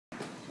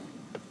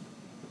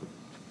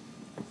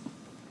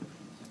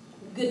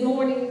Good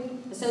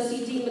morning,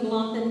 Associate Dean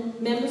McLaughlin,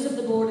 members of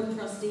the Board of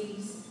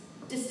Trustees,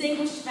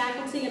 distinguished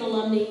faculty and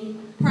alumni,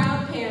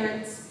 proud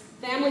parents,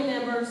 family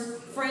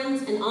members,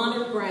 friends, and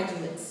honored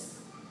graduates.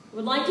 I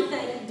would like to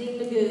thank Dean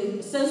Magoo,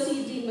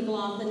 Associate Dean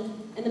McLaughlin,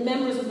 and the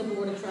members of the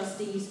Board of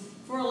Trustees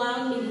for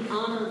allowing me the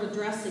honor of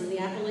addressing the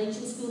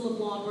Appalachian School of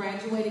Law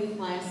graduating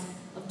class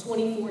of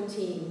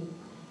 2014.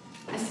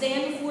 I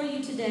stand before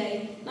you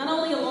today, not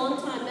only a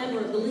longtime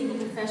member of the legal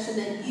profession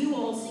that you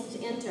all seek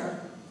to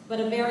enter, but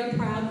a very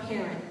proud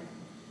parent.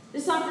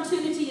 This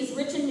opportunity is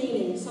rich in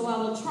meaning, so I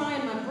will try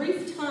in my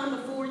brief time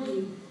before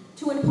you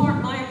to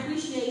impart my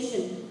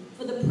appreciation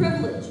for the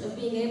privilege of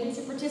being able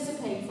to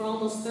participate for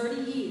almost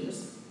 30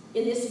 years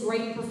in this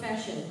great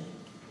profession,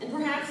 and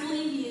perhaps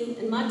leave you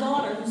and my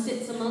daughter who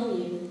sits among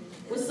you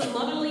with some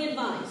motherly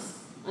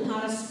advice on how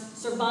to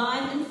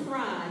survive and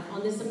thrive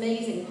on this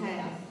amazing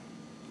path.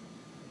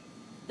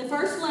 The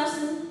first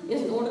lesson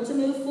is, in order to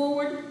move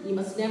forward, you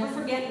must never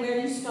forget where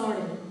you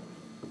started.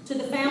 To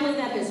the family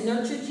that has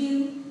nurtured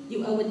you,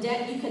 you owe a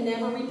debt you can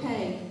never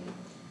repay.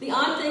 The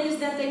odd thing is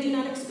that they do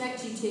not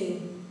expect you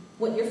to.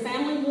 What your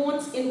family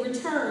wants in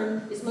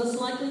return is most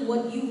likely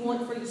what you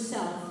want for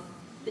yourself,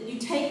 that you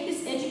take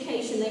this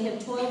education they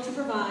have toiled to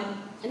provide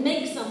and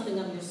make something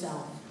of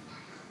yourself.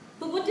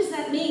 But what does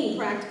that mean,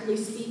 practically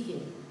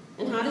speaking?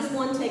 And how does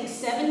one take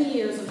 7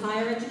 years of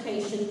higher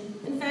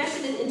education and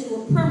fashion it into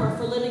a primer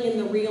for living in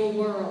the real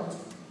world?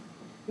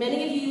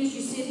 Many of you, as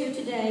you sit here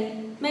today,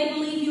 may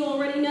believe you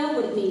already know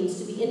what it means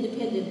to be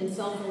independent and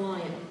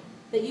self-reliant,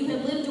 that you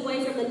have lived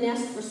away from the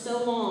nest for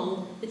so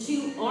long that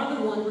you are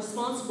the one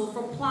responsible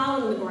for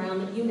plowing the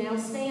ground that you now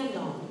stand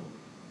on.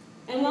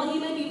 And while you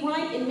may be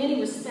right in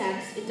many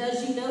respects, it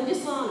does you no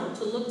dishonor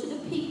to look to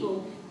the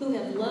people who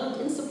have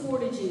loved and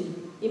supported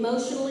you,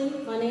 emotionally,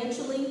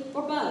 financially,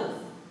 or both,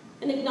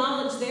 and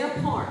acknowledge their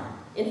part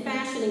in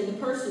fashioning the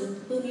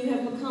person whom you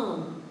have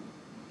become.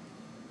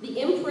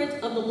 The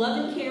imprint of the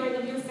love and caring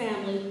of your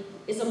family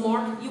is a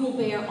mark you will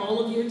bear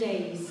all of your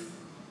days.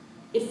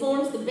 It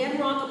forms the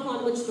bedrock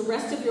upon which the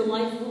rest of your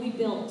life will be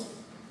built.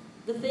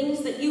 The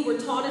things that you were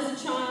taught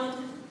as a child,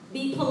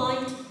 be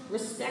polite,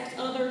 respect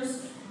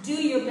others, do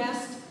your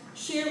best,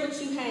 share what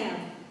you have,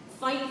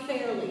 fight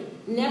fairly,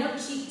 never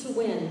cheat to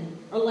win,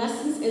 are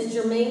lessons as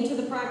germane to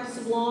the practice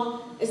of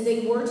law as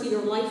they were to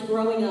your life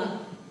growing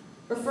up.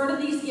 Refer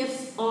to these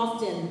gifts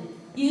often.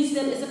 Use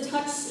them as a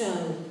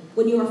touchstone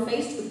when you are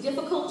faced with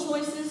difficult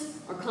choices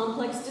or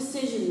complex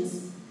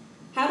decisions.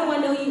 How do I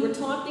know you were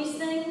taught these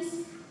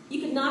things?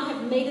 You could not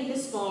have made it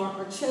this far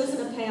or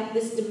chosen a path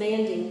this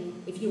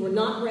demanding if you were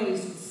not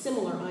raised with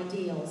similar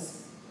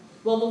ideals.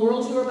 While the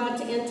world you are about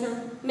to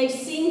enter may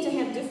seem to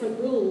have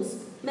different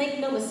rules, make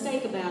no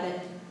mistake about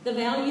it, the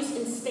values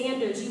and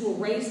standards you were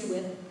raised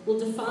with will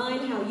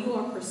define how you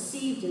are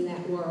perceived in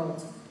that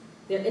world.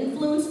 Their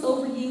influence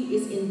over you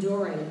is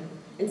enduring,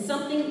 and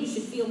something you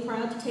should feel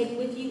proud to take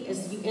with you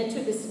as you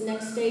enter this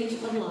next stage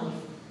of life.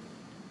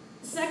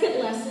 The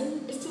second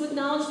lesson is to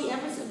acknowledge the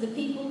efforts of the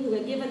people who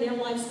have given their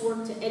life's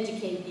work to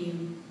educate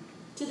you,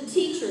 to the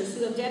teachers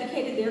who have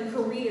dedicated their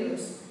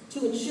careers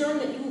to ensuring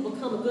that you will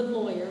become a good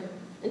lawyer,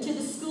 and to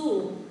the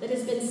school that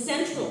has been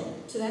central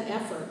to that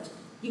effort.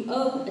 You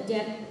owe a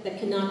debt that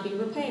cannot be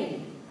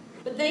repaid.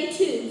 But they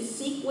too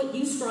seek what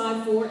you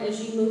strive for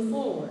as you move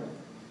forward.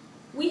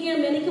 We hear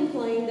many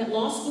complain that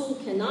law school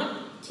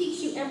cannot teach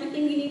you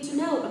everything you need to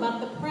know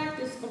about the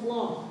practice of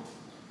law.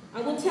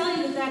 I will tell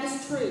you that that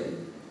is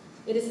true.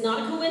 It is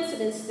not a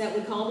coincidence that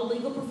we call the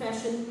legal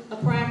profession a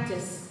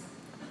practice,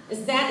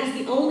 as that is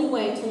the only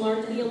way to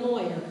learn to be a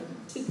lawyer,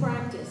 to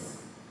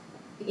practice.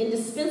 The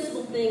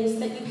indispensable things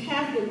that you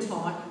have been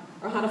taught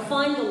are how to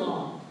find the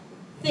law,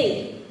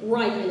 think,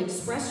 write, and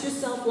express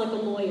yourself like a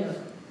lawyer,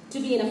 to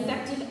be an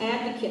effective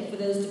advocate for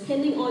those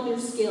depending on your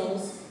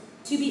skills,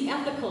 to be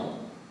ethical,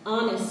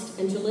 honest,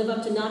 and to live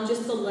up to not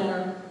just the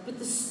letter, but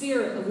the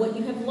spirit of what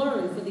you have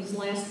learned for these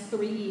last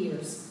 3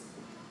 years.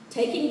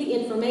 Taking the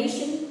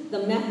information,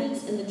 the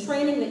methods, and the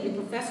training that your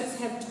professors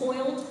have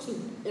toiled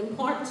to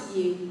impart to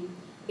you,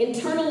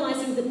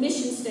 internalizing the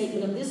mission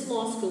statement of this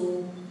law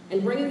school,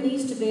 and bringing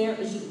these to bear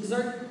as you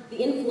exert the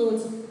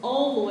influence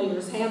all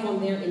lawyers have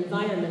on their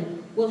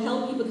environment will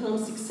help you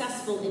become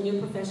successful in your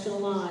professional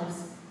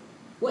lives.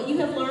 What you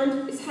have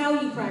learned is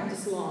how you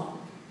practice law.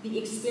 The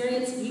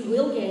experience you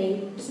will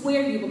gain is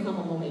where you become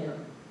a lawyer.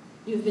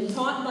 You have been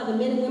taught by the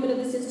men and women of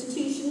this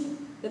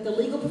institution that the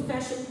legal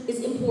profession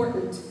is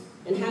important,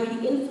 and how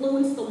you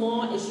influence the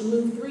law as you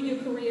move through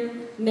your career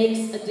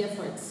makes a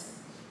difference.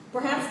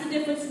 Perhaps the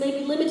difference may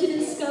be limited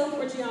in scope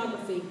or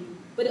geography,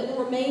 but it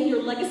will remain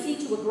your legacy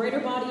to a greater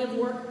body of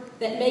work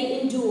that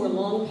may endure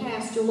long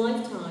past your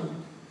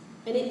lifetime.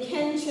 And it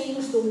can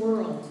change the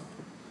world.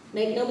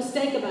 Make no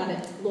mistake about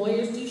it,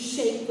 lawyers do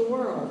shape the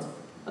world.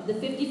 Of the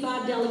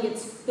 55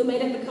 delegates who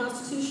made up the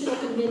Constitutional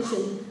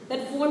Convention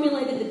that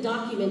formulated the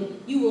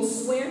document you will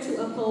swear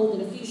to uphold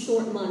in a few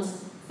short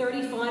months,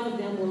 35 of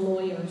them were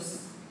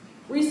lawyers.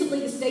 Recently,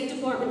 the State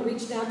Department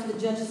reached out to the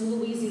judges of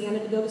Louisiana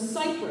to go to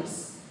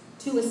Cyprus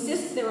to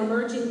assist their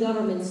emerging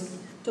governments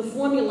to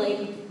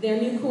formulate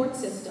their new court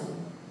system.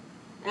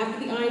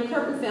 After the Iron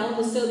Curtain fell and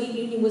the Soviet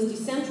Union was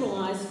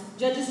decentralized,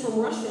 judges from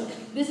Russia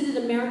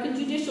visited American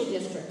judicial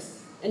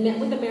districts and met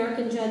with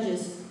American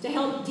judges to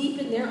help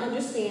deepen their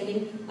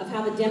understanding of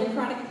how the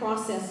democratic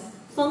process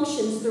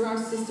functions through our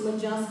system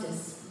of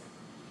justice.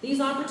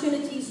 These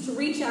opportunities to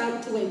reach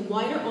out to a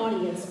wider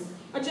audience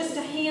are just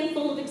a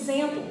handful of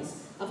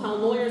examples of how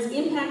lawyers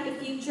impact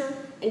the future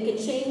and can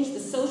change the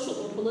social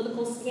or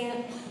political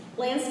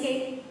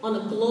landscape on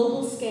a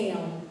global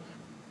scale.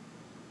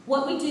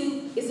 What we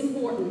do is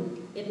important.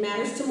 It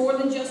matters to more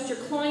than just your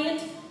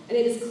client, and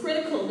it is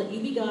critical that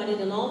you be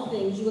guided in all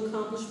things you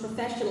accomplish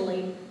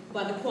professionally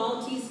by the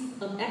qualities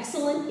of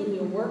excellence in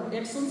your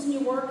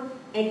work,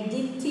 and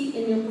dignity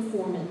in your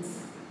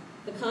performance.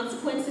 The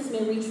consequences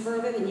may reach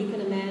further than you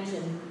can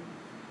imagine.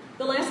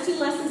 The last two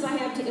lessons I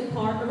have to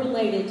impart are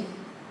related.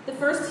 The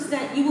first is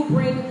that you will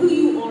bring who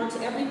you are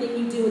to everything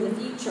you do in the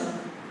future.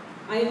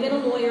 I have been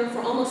a lawyer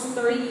for almost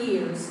 30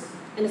 years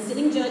and a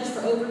sitting judge for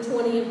over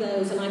 20 of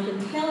those, and I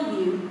can tell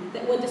you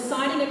that when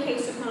deciding a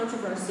case or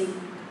controversy,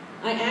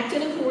 I act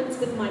in accordance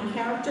with my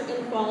character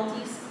and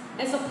qualities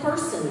as a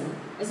person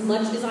as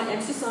much as I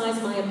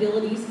exercise my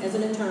abilities as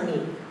an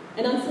attorney.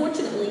 And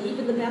unfortunately,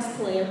 even the best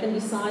player can be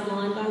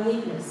sidelined by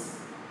weakness.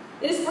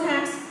 It is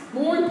perhaps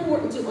more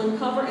important to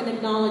uncover and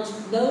acknowledge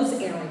those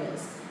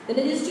areas than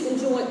it is to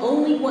enjoy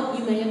only what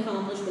you may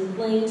accomplish when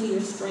playing to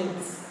your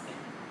strengths.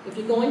 If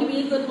you're going to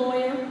be a good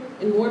lawyer,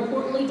 and more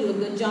importantly, do a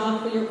good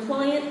job for your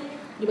client,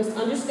 you must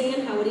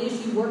understand how it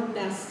is you work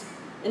best,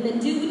 and then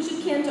do what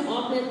you can to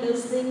augment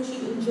those things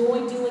you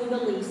enjoy doing the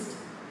least.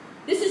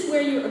 This is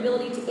where your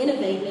ability to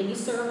innovate may be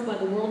served by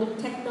the world of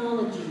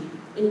technology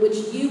in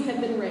which you have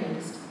been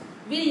raised.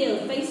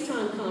 Video,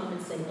 FaceTime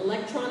conferencing,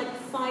 electronic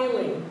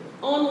filing,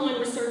 online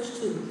research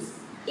tools,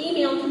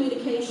 email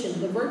communication,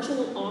 the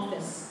virtual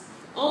office.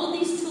 All of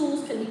these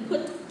tools can be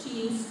put to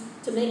use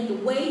to make the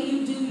way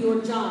you do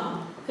your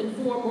job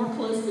conform more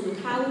closely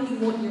with how you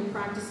want your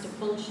practice to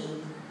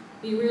function.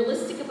 Be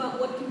realistic about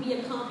what can be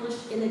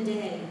accomplished in a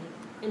day,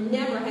 and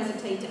never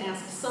hesitate to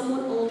ask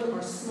someone older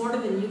or smarter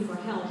than you for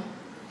help.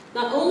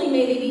 Not only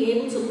may they be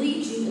able to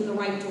lead you in the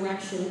right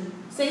direction,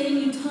 saving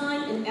you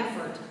time and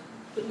effort,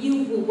 but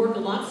you will work a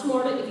lot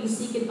smarter if you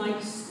seek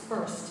advice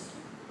first.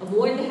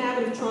 Avoid the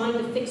habit of trying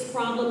to fix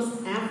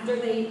problems after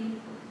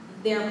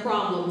they're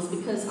problems,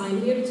 because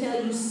I'm here to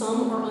tell you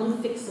some are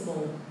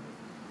unfixable.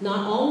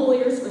 Not all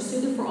lawyers are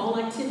suited for all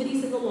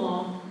activities in the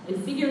law,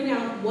 and figuring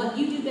out what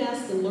you do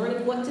best and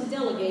learning what to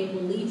delegate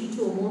will lead you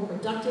to a more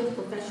productive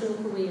professional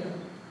career.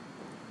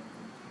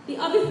 The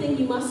other thing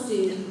you must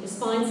do is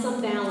find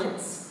some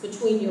balance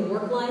between your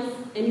work life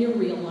and your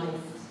real life.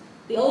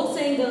 The old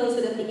saying goes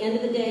that at the end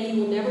of the day,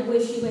 you will never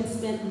wish you had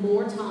spent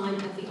more time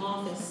at the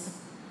office.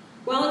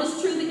 While it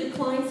is true that your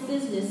client's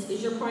business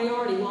is your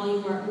priority while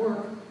you are at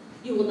work,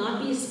 you will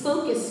not be as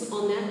focused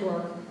on that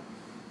work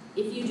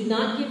if you do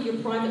not give your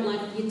private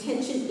life the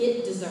attention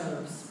it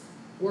deserves.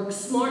 Work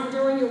smart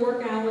during your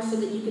work hours so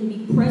that you can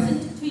be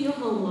present to your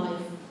home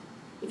life.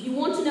 If you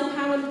want to know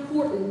how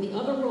important the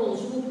other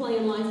roles you will play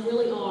in life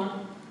really are,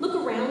 look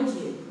around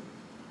you.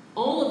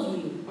 All of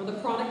you are the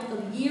product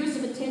of years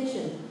of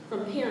attention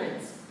from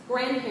parents,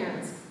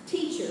 grandparents,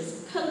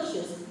 teachers,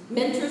 coaches,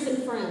 mentors,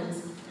 and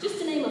friends, just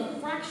to name a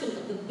fraction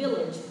of the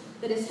village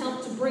that has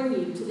helped to bring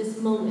you to this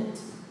moment.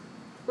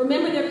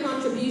 Remember their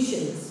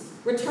contributions.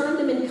 Return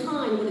them in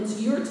kind when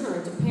it's your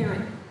turn to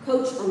parent,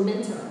 coach, or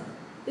mentor.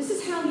 This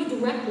is how you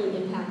directly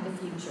impact the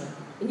future,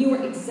 and you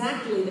are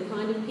exactly the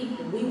kind of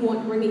people we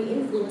want bringing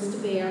influence to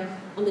bear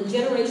on the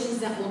generations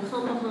that will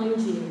come behind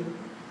you.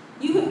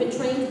 You have been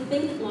trained to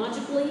think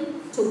logically,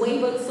 to weigh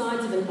both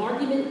sides of an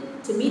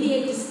argument, to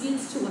mediate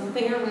disputes to a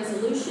fair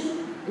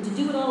resolution, and to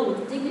do it all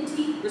with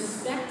dignity,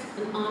 respect,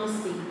 and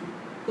honesty.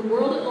 The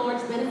world at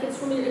large benefits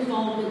from your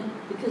involvement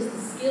because the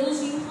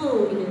skills you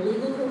hone in your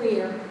legal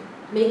career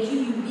make you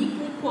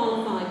uniquely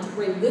qualified to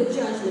bring good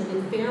judgment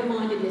and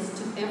fair-mindedness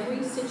to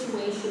every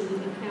situation you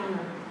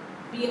encounter,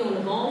 be it on the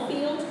ball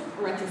field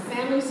or at your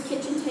family's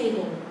kitchen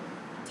table.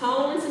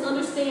 Tolerance and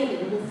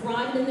understanding will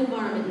thrive in an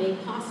environment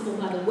made possible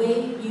by the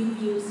way you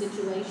view a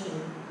situation.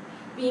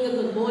 Being a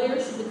good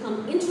lawyer should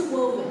become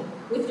interwoven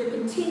with your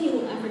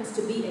continual efforts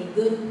to be a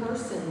good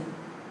person,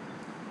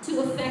 to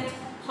effect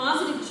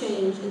positive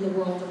change in the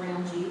world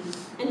around you,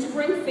 and to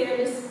bring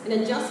fairness and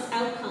a just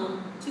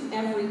outcome to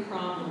every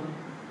problem.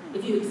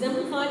 If you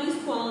exemplify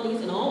these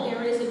qualities in all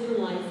areas of your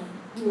life,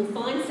 you will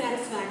find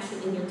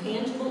satisfaction in your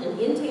tangible and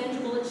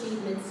intangible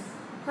achievements,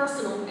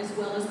 personal as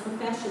well as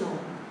professional.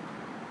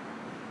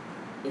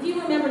 If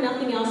you remember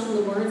nothing else from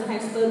the words I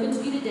have spoken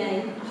to you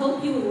today, I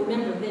hope you will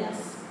remember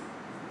this,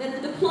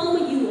 that the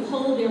diploma you will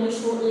hold very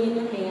shortly in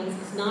your hands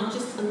is not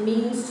just a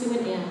means to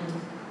an end.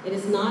 It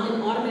is not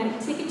an automatic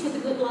ticket to the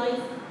good life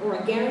or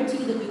a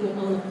guarantee that you will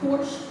own a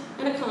Porsche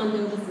and a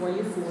condo before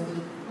you're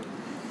 40.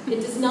 It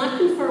does not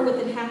confer with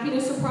it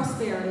happiness or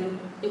prosperity.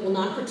 It will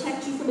not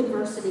protect you from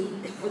adversity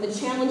or the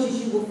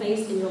challenges you will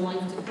face in your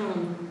life to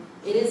come.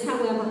 It is,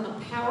 however, a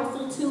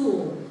powerful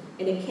tool,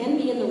 and it can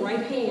be in the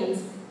right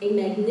hands a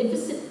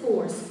magnificent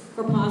force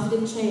for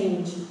positive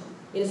change.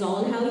 It is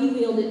all in how you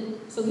wield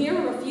it. So here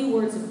are a few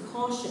words of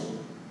caution.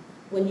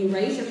 When you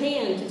raise your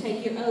hand to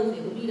take your oath,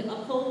 it will be to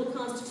uphold the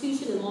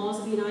Constitution and laws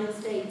of the United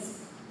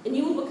States, and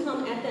you will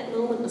become at that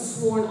moment a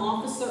sworn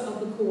officer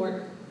of the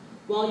court,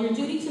 while your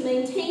duty to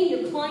maintain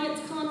your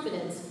client's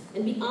confidence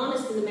and be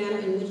honest in the manner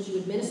in which you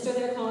administer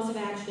their cause of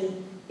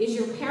action is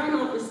your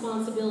paramount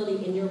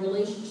responsibility in your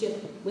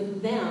relationship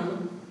with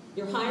them.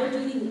 Your higher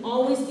duty will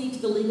always be to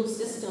the legal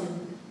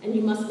system, and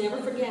you must never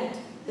forget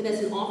that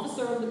as an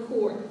officer of the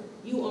court,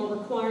 you are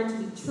required to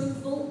be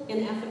truthful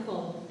and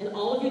ethical in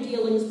all of your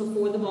dealings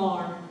before the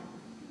bar.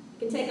 It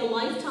can take a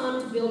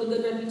lifetime to build a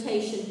good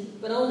reputation,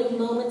 but only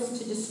moments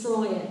to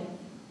destroy it.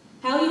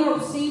 How you are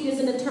perceived as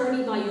an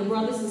attorney by your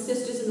brothers and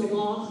sisters in the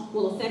law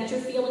will affect your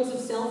feelings of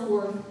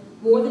self-worth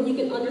more than you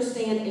can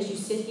understand as you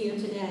sit here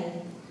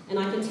today. And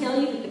I can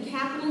tell you that the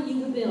capital you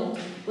will build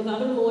with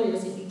other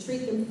lawyers, if you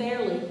treat them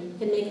fairly,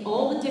 can make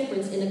all the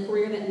difference in a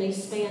career that may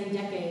span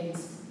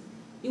decades.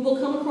 You will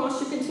come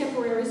across your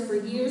contemporaries for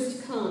years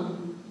to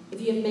come. If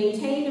you have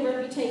maintained a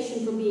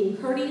reputation for being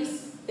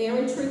courteous, fair,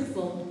 and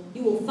truthful,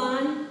 you will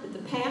find that the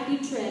path you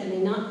tread may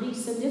not be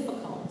so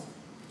difficult.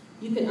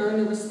 You can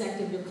earn the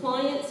respect of your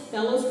clients,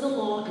 fellows of the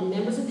law, and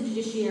members of the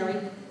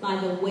judiciary by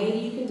the way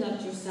you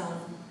conduct yourself.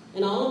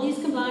 And all of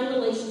these combined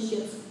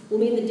relationships will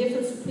mean the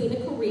difference between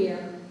a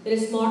career that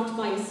is marked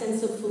by a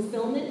sense of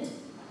fulfillment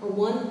or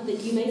one that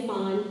you may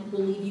find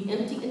will leave you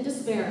empty and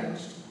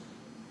disparaged.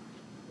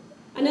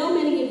 I know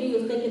many of you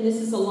are thinking this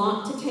is a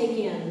lot to take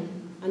in.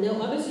 I know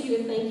others of you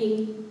are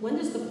thinking, when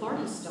does the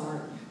party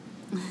start?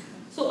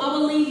 So I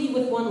will leave you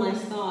with one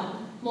last thought.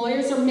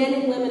 Lawyers are men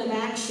and women of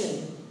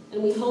action,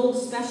 and we hold a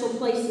special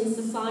place in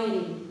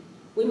society.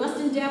 We must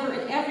endeavor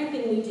in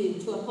everything we do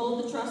to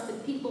uphold the trust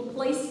that people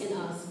place in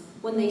us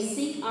when they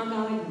seek our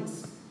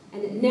guidance,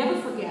 and never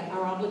forget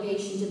our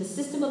obligation to the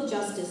system of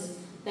justice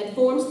that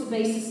forms the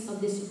basis of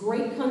this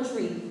great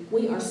country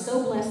we are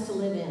so blessed to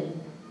live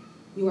in.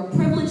 You are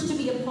privileged to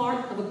be a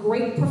part of a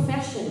great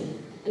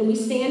profession, and we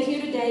stand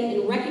here today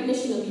in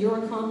recognition of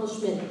your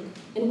accomplishment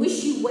and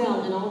wish you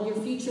well in all your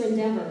future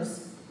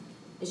endeavors.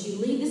 As you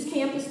leave this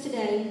campus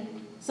today,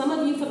 some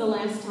of you for the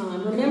last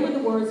time, remember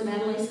the words of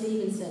Adlai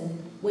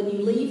Stevenson, when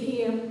you leave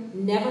here,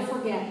 never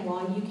forget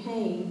why you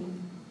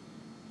came.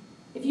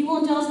 If you will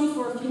indulge me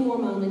for a few more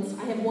moments,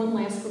 I have one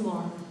last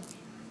remark.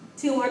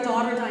 To our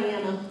daughter,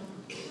 Diana,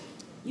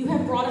 you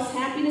have brought us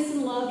happiness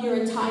and love your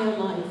entire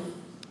life.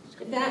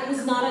 If that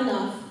was not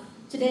enough,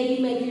 today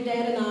you make your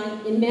dad and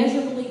I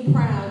immeasurably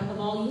proud of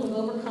all you have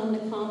overcome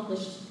and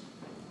accomplished.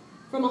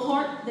 From a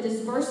heart that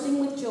is bursting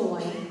with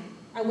joy,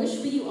 I wish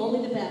for you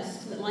only the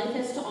best that life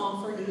has to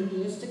offer in the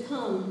years to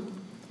come.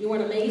 You are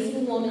an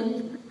amazing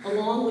woman,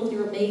 along with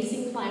your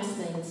amazing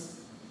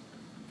classmates.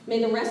 May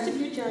the rest of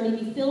your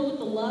journey be filled with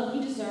the love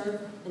you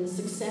deserve and the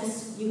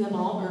success you have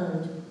all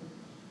earned.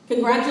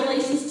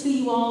 Congratulations to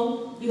you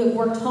all. You have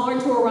worked hard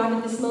to arrive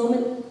at this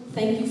moment.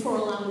 Thank you for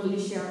allowing me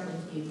to share it with you.